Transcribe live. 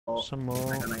Some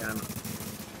more. Hang on.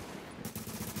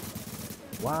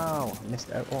 Wow,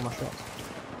 missed out all my shots.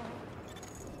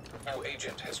 New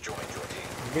agent has joined your team.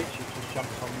 Richard just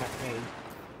jumped on me.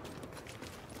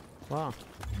 Wow.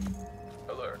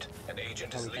 Alert, an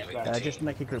agent is leaving the team. Just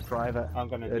make a group private. I'm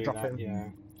gonna do drop that, him. yeah.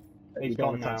 You He's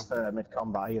don't gone want to now. transfer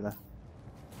mid-combat either.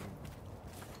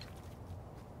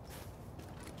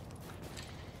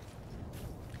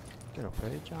 Get up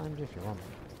here, James, if you want.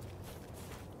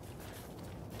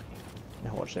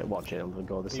 Yeah, watch it, it'll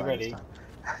go this You side ready? this time.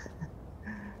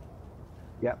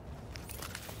 Yep.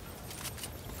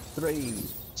 3,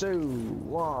 2,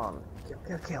 1.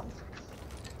 Kill.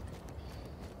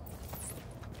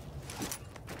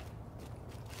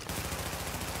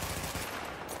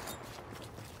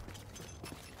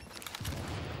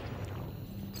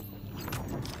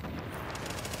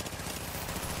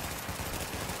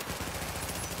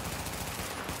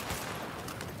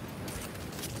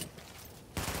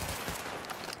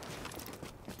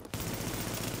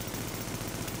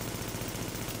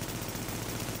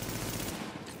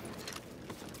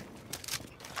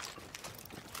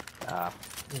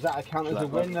 Does that count as a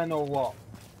win then, or what?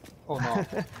 Or not?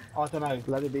 I don't know.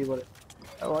 Let it be what it...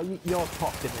 Well, yours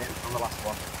popped, didn't it, on the last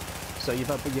one? So you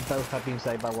both have been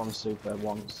saved by one super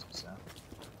once, so...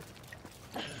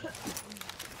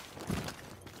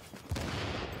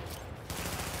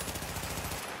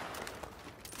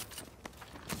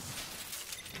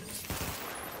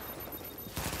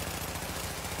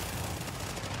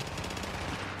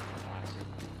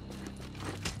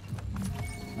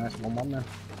 Nice, 1-1 then.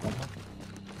 1-1.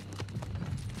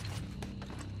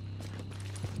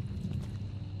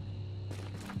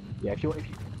 Yeah, if you...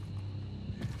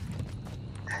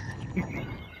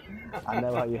 I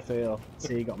know how you feel.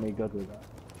 See, you got me good with that.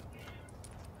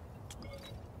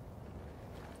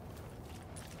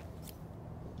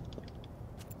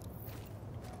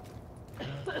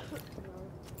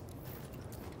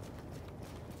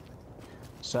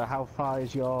 So how far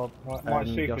is your My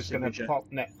your super's going to pop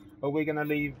next. Are we going to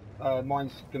leave?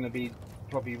 Mine's going to be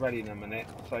probably ready in a minute.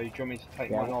 So do you want me to take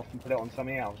mine off and put it on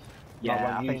something else?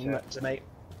 Yeah, I think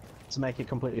to make it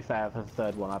completely fair for the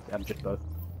third one, I've just both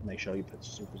make sure you put the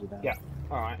supers down. Yeah.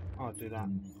 All right, I'll do that.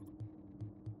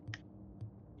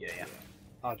 Yeah.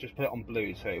 I'll just put it on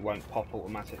blue so it won't pop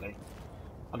automatically,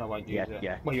 and I won't use it.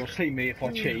 Yeah. Well, you'll see me if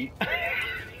I cheat.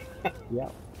 Yeah.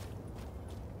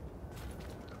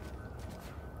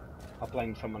 I'll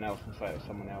blame someone else and say it was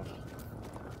someone else.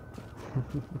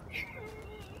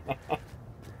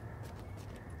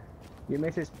 Your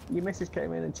missus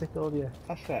came in and tickled you.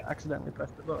 That's it. Accidentally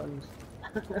pressed the buttons.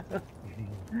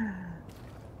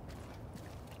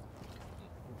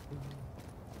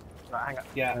 Right, hang on.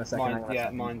 Yeah,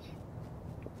 mine's.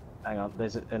 Hang on,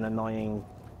 there's an annoying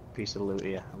piece of loot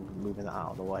here. I'm moving that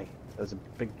out of the way. There's a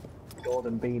big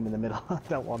golden beam in the middle. I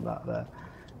don't want that there.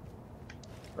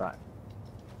 Right.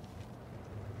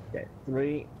 Okay,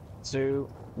 3, 2,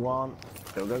 1,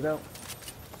 go.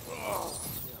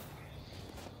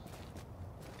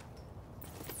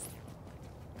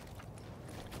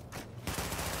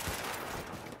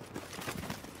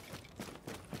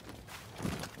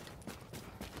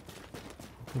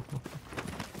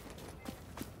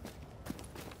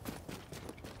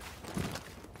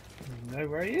 You know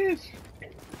where he is.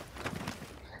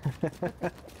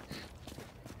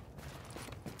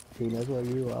 He knows where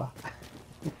you are.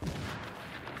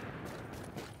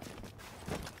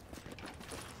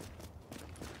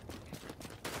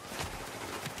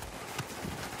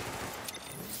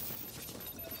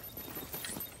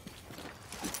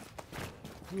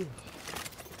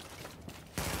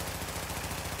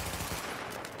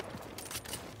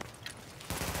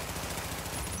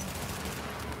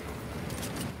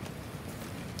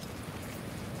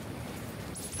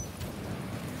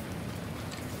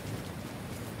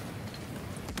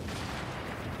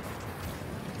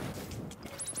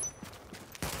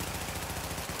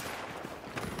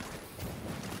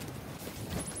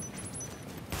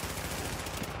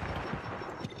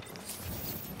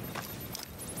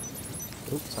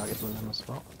 Oops, target's on the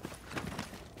spot.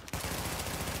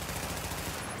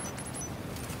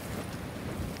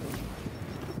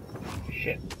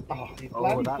 Shit. Oh, you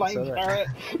Oh, bloody that's flame it. turret.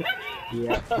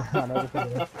 Yeah, I know the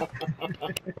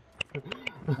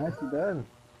feeling. Nicely done.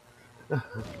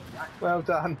 Well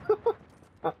done.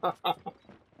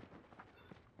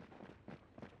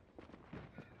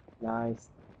 Nice.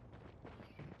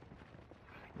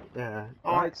 Yeah.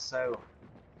 Alright, so...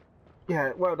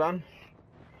 Yeah, well done.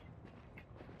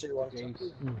 2-1.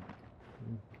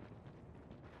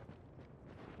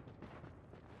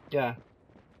 Yeah.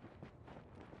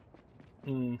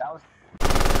 That was